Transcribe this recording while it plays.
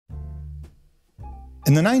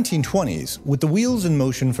In the 1920s, with the wheels in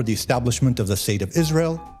motion for the establishment of the State of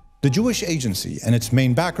Israel, the Jewish Agency and its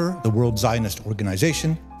main backer, the World Zionist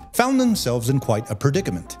Organization, found themselves in quite a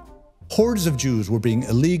predicament. Hordes of Jews were being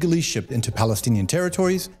illegally shipped into Palestinian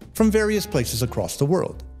territories from various places across the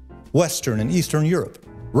world: Western and Eastern Europe,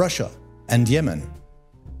 Russia, and Yemen.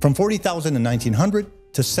 From 40,000 in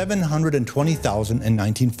 1900 to 720,000 in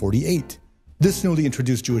 1948. This newly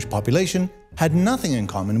introduced Jewish population had nothing in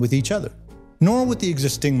common with each other, nor with the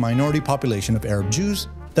existing minority population of Arab Jews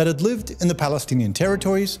that had lived in the Palestinian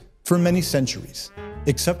territories for many centuries,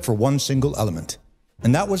 except for one single element,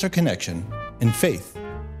 and that was her connection in faith.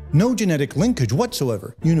 No genetic linkage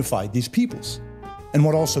whatsoever unified these peoples. And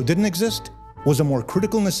what also didn't exist was a more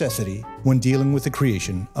critical necessity when dealing with the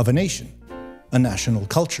creation of a nation, a national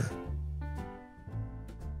culture.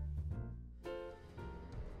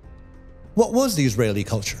 What was the Israeli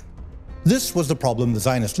culture? This was the problem the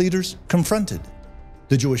Zionist leaders confronted.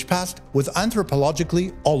 The Jewish past was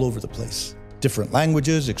anthropologically all over the place. Different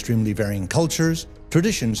languages, extremely varying cultures,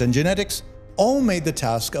 traditions, and genetics all made the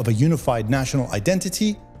task of a unified national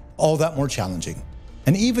identity all that more challenging,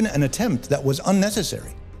 and even an attempt that was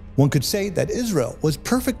unnecessary. One could say that Israel was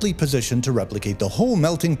perfectly positioned to replicate the whole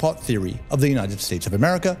melting pot theory of the United States of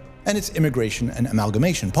America and its immigration and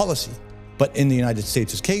amalgamation policy. But in the United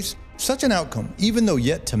States' case, such an outcome, even though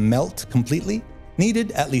yet to melt completely,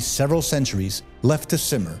 needed at least several centuries left to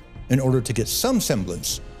simmer in order to get some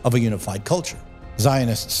semblance of a unified culture.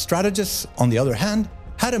 Zionist strategists, on the other hand,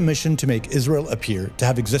 had a mission to make Israel appear to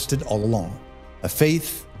have existed all along: a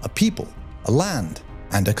faith, a people, a land,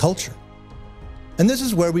 and a culture. And this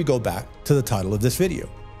is where we go back to the title of this video: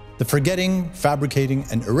 the forgetting, fabricating,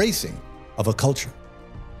 and erasing of a culture.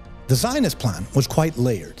 The Zionist plan was quite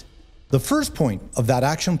layered. The first point of that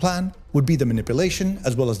action plan would be the manipulation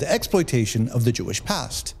as well as the exploitation of the Jewish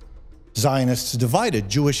past. Zionists divided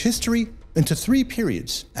Jewish history into three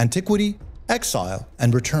periods: antiquity, exile,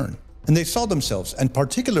 and return. And they saw themselves, and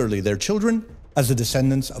particularly their children, as the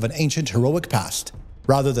descendants of an ancient heroic past,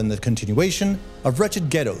 rather than the continuation of wretched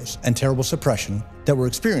ghettos and terrible suppression that were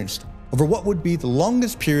experienced over what would be the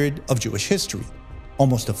longest period of Jewish history,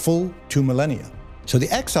 almost a full 2 millennia. So the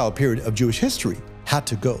exile period of Jewish history had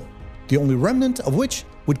to go, the only remnant of which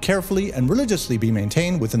would carefully and religiously be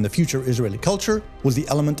maintained within the future Israeli culture was the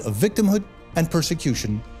element of victimhood and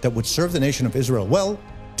persecution that would serve the nation of Israel well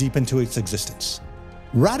deep into its existence.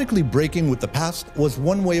 Radically breaking with the past was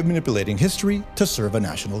one way of manipulating history to serve a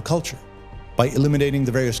national culture. By eliminating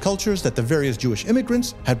the various cultures that the various Jewish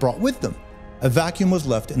immigrants had brought with them, a vacuum was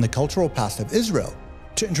left in the cultural past of Israel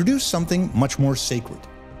to introduce something much more sacred: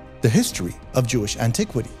 the history of Jewish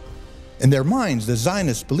antiquity. In their minds, the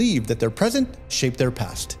Zionists believed that their present shaped their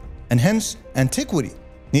past, and hence antiquity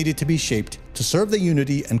needed to be shaped to serve the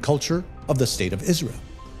unity and culture of the State of Israel.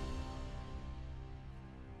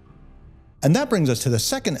 And that brings us to the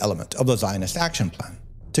second element of the Zionist action plan: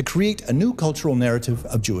 to create a new cultural narrative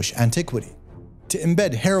of Jewish antiquity, to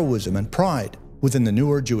embed heroism and pride within the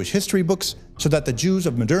newer Jewish history books so that the Jews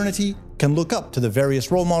of modernity can look up to the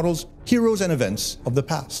various role models, heroes, and events of the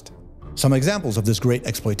past. Some examples of this great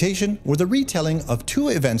exploitation were the retelling of two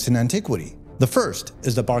events in antiquity. The first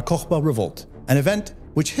is the Bar Kokhba revolt, an event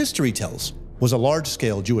which history tells was a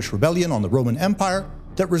large-scale Jewish rebellion on the Roman Empire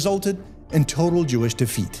that resulted in total Jewish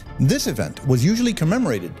defeat. This event was usually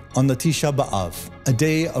commemorated on the Tisha B'Av, a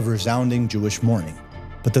day of resounding Jewish mourning.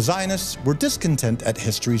 But the Zionists were discontent at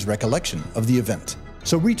history's recollection of the event,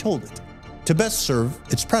 so retold it to best serve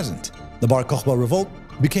its present. The Bar Kokhba revolt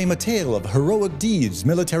became a tale of heroic deeds,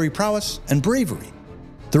 military prowess, and bravery.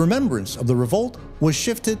 The remembrance of the revolt was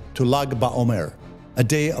shifted to Lag BaOmer, a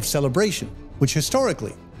day of celebration, which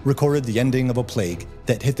historically recorded the ending of a plague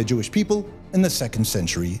that hit the Jewish people in the 2nd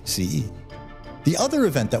century CE. The other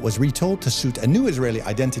event that was retold to suit a new Israeli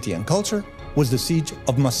identity and culture was the siege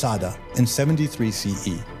of Masada in 73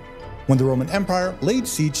 CE, when the Roman Empire laid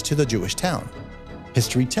siege to the Jewish town.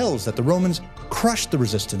 History tells that the Romans crushed the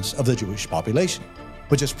resistance of the Jewish population,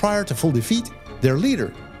 but just prior to full defeat, their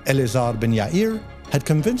leader, Eleazar ben Yair, had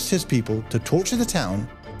convinced his people to torture the town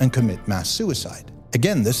and commit mass suicide.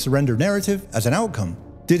 Again, this surrender narrative as an outcome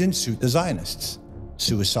didn't suit the Zionists.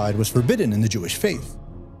 Suicide was forbidden in the Jewish faith.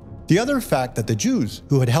 The other fact that the Jews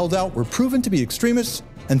who had held out were proven to be extremists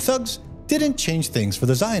and thugs didn't change things for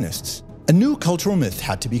the Zionists. A new cultural myth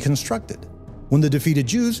had to be constructed. When the defeated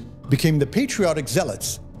Jews became the patriotic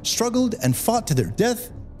zealots, struggled and fought to their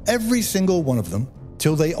death, every single one of them,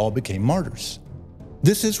 till they all became martyrs.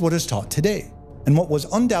 This is what is taught today, and what was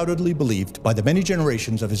undoubtedly believed by the many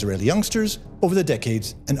generations of Israeli youngsters over the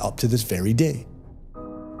decades and up to this very day.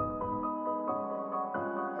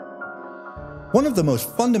 One of the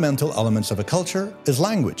most fundamental elements of a culture is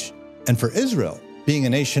language, and for Israel, being a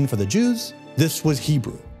nation for the Jews, this was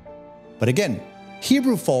Hebrew. But again,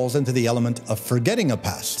 Hebrew falls into the element of forgetting a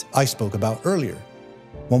past I spoke about earlier.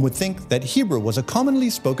 One would think that Hebrew was a commonly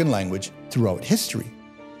spoken language throughout history.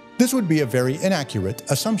 This would be a very inaccurate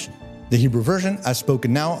assumption. The Hebrew version, as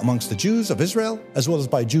spoken now amongst the Jews of Israel, as well as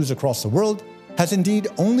by Jews across the world, has indeed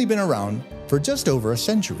only been around for just over a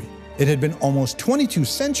century. It had been almost 22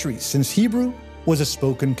 centuries since Hebrew was a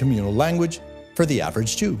spoken communal language for the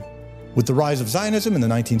average Jew. With the rise of Zionism in the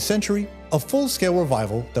 19th century, a full-scale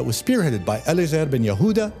revival that was spearheaded by Eliezer ben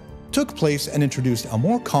Yehuda took place and introduced a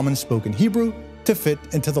more common spoken Hebrew to fit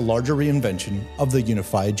into the larger reinvention of the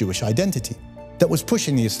unified Jewish identity that was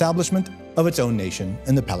pushing the establishment of its own nation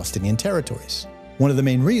in the Palestinian Territories. One of the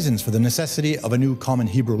main reasons for the necessity of a new common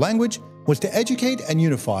Hebrew language was to educate and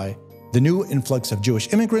unify the new influx of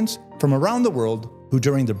Jewish immigrants from around the world who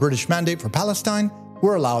during the British Mandate for Palestine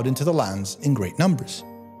were allowed into the lands in great numbers,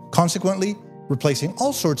 consequently replacing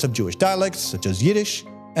all sorts of Jewish dialects such as Yiddish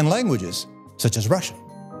and languages such as Russian.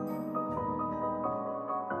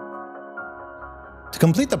 To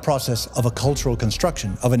complete the process of a cultural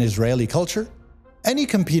construction of an Israeli culture, any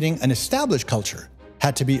competing and established culture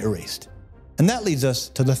had to be erased. And that leads us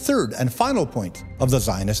to the third and final point of the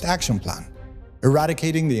Zionist action plan: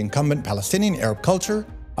 eradicating the incumbent Palestinian Arab culture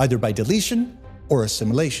either by deletion or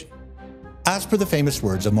assimilation. As per the famous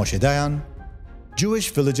words of Moshe Dayan,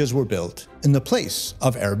 Jewish villages were built in the place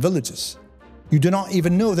of Arab villages. You do not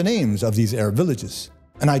even know the names of these Arab villages,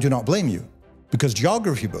 and I do not blame you, because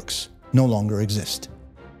geography books no longer exist.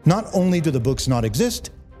 Not only do the books not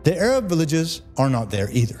exist, the Arab villages are not there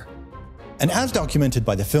either. And as documented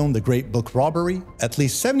by the film The Great Book Robbery, at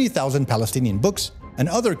least 70,000 Palestinian books and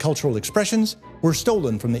other cultural expressions were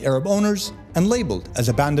stolen from the Arab owners and labeled as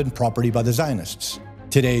abandoned property by the Zionists.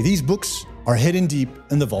 Today, these books are hidden deep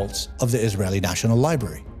in the vaults of the Israeli National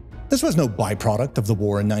Library. This was no byproduct of the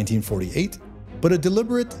war in 1948, but a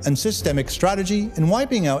deliberate and systemic strategy in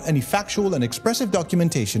wiping out any factual and expressive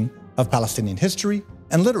documentation of Palestinian history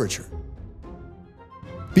and literature.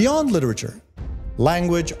 Beyond literature,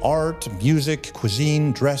 language, art, music,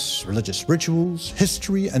 cuisine, dress, religious rituals,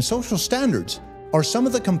 history, and social standards are some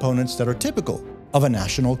of the components that are typical of a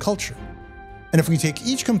national culture. And if we take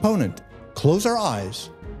each component, close our eyes,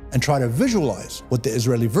 and try to visualize what the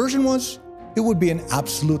Israeli version was, it would be an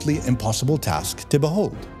absolutely impossible task to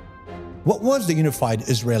behold. What was the unified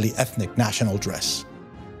Israeli ethnic national dress?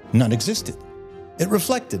 None existed. It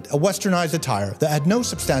reflected a westernized attire that had no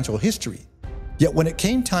substantial history. Yet when it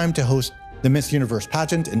came time to host the Miss Universe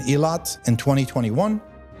pageant in Eilat in 2021,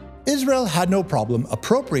 Israel had no problem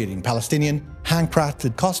appropriating Palestinian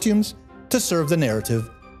handcrafted costumes to serve the narrative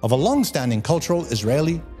of a long-standing cultural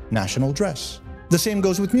Israeli national dress. The same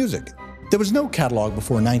goes with music. There was no catalog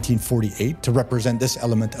before 1948 to represent this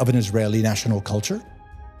element of an Israeli national culture.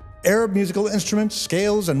 Arab musical instruments,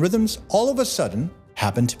 scales, and rhythms all of a sudden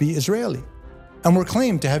happened to be Israeli, and were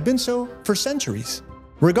claimed to have been so for centuries,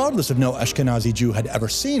 regardless if no Ashkenazi Jew had ever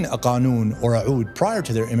seen a qanun or a oud prior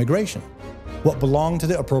to their immigration. What belonged to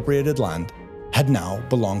the appropriated land had now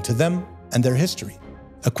belonged to them and their history.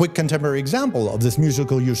 A quick contemporary example of this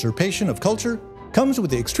musical usurpation of culture comes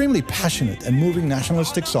with the extremely passionate and moving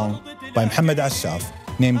nationalistic song by Mohammed Assaf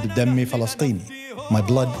named Dammi Falastini, My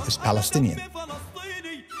Blood is Palestinian.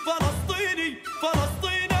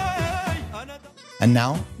 And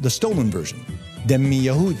now, the stolen version, Dammi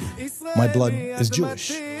Yehudi, My Blood is Jewish.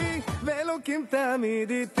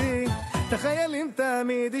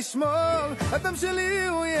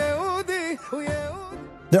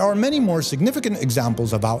 There are many more significant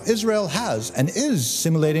examples of how Israel has and is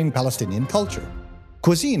simulating Palestinian culture.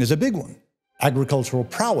 Cuisine is a big one. Agricultural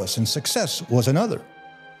prowess and success was another.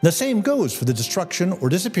 The same goes for the destruction or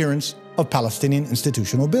disappearance of Palestinian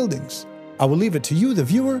institutional buildings. I will leave it to you, the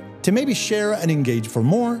viewer, to maybe share and engage for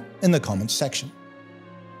more in the comments section.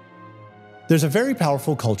 There's a very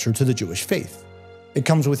powerful culture to the Jewish faith. It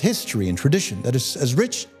comes with history and tradition that is as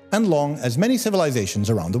rich and long as many civilizations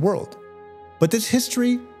around the world. But this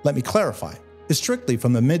history, let me clarify, is strictly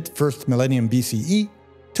from the mid-1st millennium BCE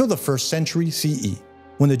till the 1st century CE,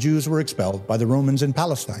 when the Jews were expelled by the Romans in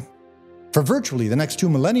Palestine. For virtually the next 2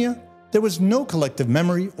 millennia, there was no collective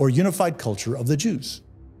memory or unified culture of the Jews.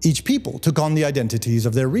 Each people took on the identities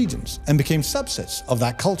of their regions and became subsets of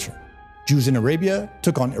that culture. Jews in Arabia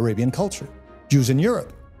took on Arabian culture, Jews in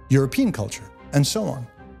Europe, European culture, and so on.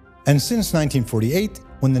 And since 1948,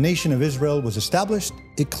 when the nation of Israel was established,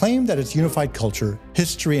 it claimed that its unified culture,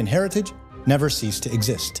 history, and heritage never ceased to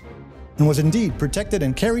exist, and was indeed protected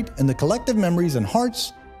and carried in the collective memories and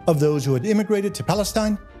hearts of those who had immigrated to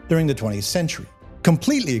Palestine during the 20th century,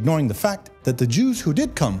 completely ignoring the fact that the Jews who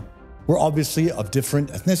did come were obviously of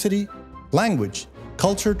different ethnicity, language,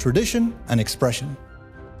 culture, tradition, and expression.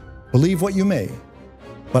 Believe what you may,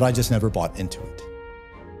 but I just never bought into it.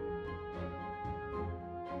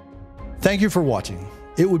 Thank you for watching.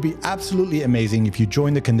 It would be absolutely amazing if you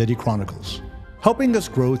joined the Candidi Chronicles. Helping us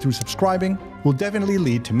grow through subscribing will definitely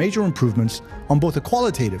lead to major improvements on both a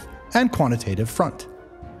qualitative and quantitative front.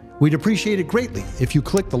 We'd appreciate it greatly if you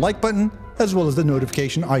click the like button as well as the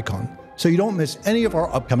notification icon so you don't miss any of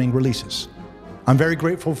our upcoming releases. I'm very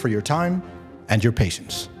grateful for your time and your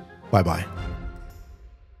patience. Bye-bye.